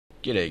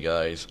G'day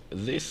guys,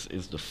 this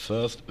is the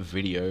first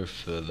video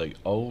for the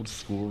Old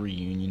School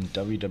Reunion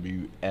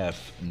WWF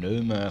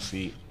No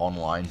Mercy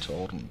online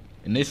tournament.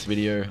 In this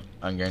video,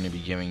 I'm going to be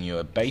giving you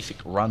a basic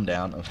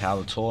rundown of how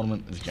the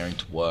tournament is going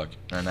to work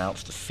and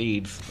announce the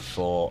seeds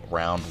for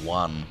round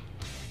 1.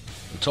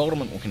 The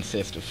tournament will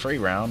consist of 3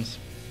 rounds.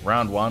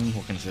 Round 1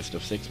 will consist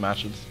of 6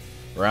 matches,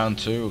 round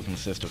 2 will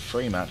consist of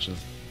 3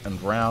 matches,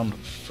 and round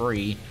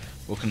 3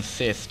 will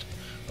consist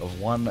of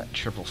 1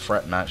 triple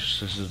threat match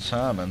to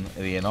determine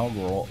the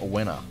inaugural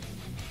winner.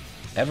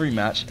 Every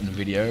match and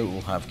video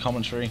will have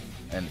commentary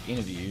and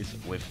interviews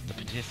with the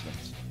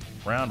participants.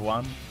 Round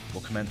 1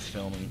 will commence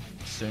filming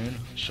soon,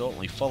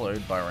 shortly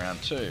followed by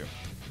round 2.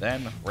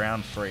 Then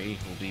round 3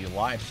 will be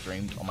live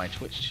streamed on my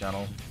Twitch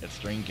channel,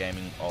 Extreme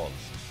Gaming Oz.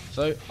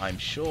 So I'm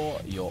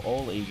sure you're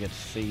all eager to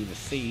see the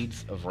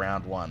seeds of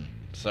round 1.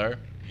 So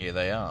here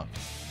they are.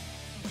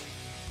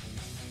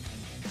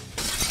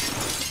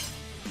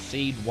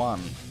 Seed 1,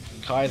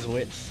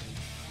 Kaiserwitz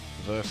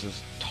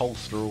versus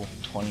Tolstrel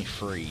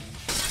 23.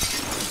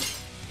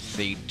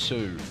 Seed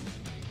 2,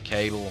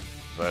 Cable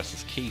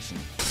versus Keeson.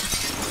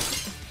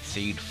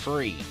 Seed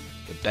 3,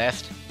 The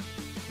Best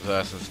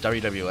versus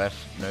WWF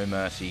No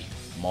Mercy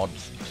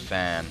Mods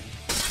Fan.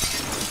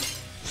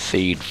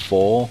 Seed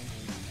 4,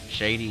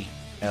 Shady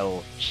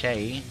L.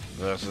 Che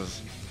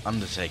versus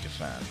Undertaker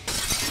Fan.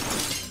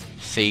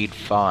 Seed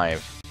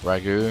 5,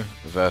 Ragu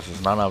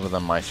versus none other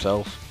than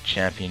myself,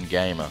 Champion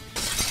Gamer.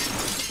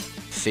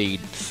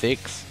 Seed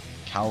 6,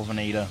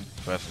 Calvinita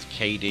versus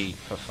KD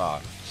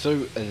Perfect. So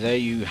there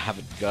you have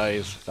it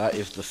guys, that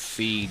is the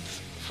seeds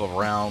for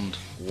round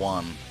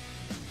 1.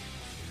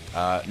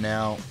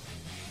 Now,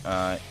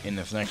 in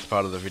this next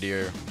part of the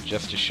video,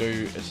 just to show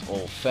you it's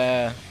all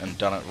fair and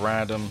done at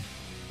random,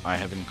 I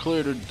have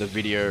included the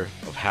video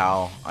of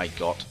how I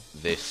got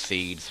this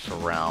seeds for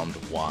round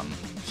 1.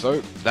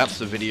 So that's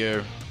the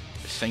video.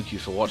 Thank you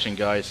for watching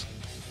guys.